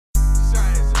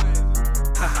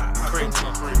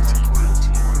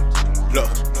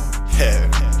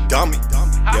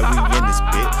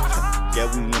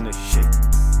we in the shit.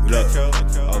 Look,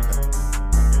 okay.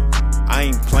 I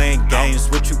ain't playing games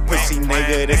with you pussy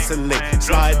nigga, this a lick.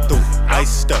 Slide through,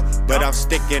 iced up, but I'm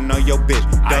sticking on your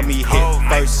bitch. Dummy hit,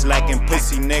 first slacking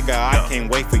pussy nigga, I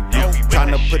can't wait for you.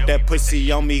 Tryna put that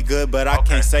pussy on me good, but I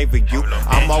can't savor you.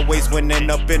 I'm always winning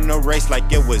up in the race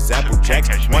like it was Apple Jacks.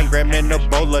 1 gram in the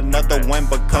bowl, another one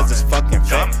because it's fucking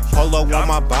fat. Polo on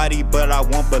my body, but I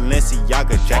want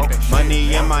Balenciaga jack.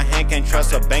 Money in my hand, can't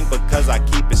trust a bank because I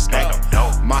keep it stacked.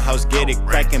 My house get it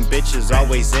cracking, bitches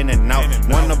always in and out.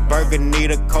 Want a burger,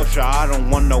 need a kosher, I don't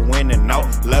want no in and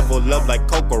out. Level up like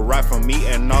coca right from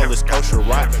eating all this kosher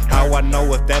right. How I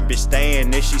know if that bitch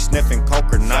staying, if she sniffing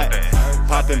coke or not?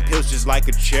 Popping pills just like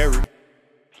a cherry.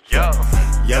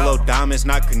 Yellow diamonds,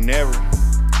 not canary.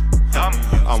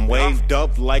 I'm waved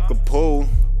up like a pool,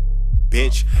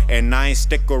 bitch, and I ain't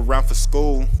stick around for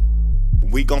school.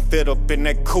 We gon' fit up in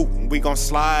that coupe, we gon'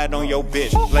 slide on your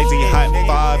bitch. Lazy hot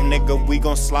 5, nigga, we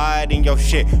gon' slide in your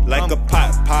shit. Like a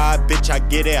pot pie, bitch, I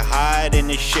get it hide in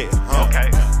this shit,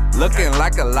 Looking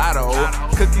like a lotto,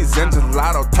 cookies and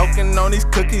gelato. Token on these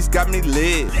cookies got me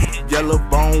lit. Yellow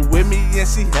bone with me and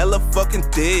she hella fucking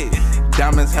thick.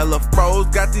 Diamonds hella froze,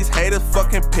 got these haters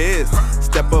fucking pissed.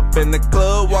 Step up in the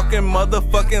club, walking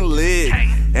motherfucking lit.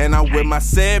 And I'm with my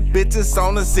sad bitches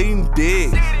on the eating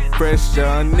dick. Fresh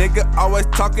young nigga, always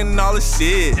talking all the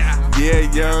shit. Yeah,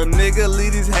 young nigga,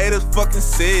 leave these haters fucking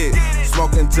sick.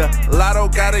 Smoking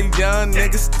gelato, got a young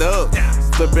nigga stuck.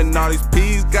 Flipping all these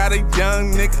peas, got a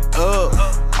young nigga up.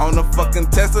 On the fucking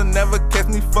Tesla, never catch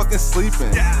me fucking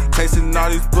sleeping. Tasting all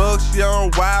these bugs,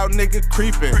 young wild nigga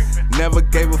creeping. Never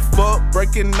gave a fuck,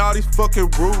 breaking all these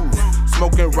fucking rules.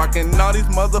 Smoking, rocking all these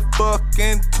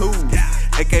motherfucking tools.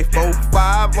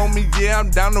 AK-45 on me, yeah,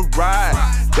 I'm down to ride.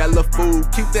 That little fool,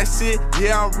 keep that shit,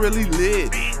 yeah, I'm really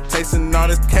lit. Chasing all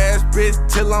this cash, bitch,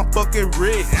 till I'm fucking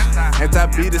rich.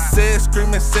 Anti-beat said,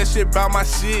 screaming, said shit about my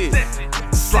shit.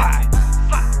 Slide.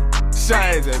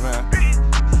 Ajae, man.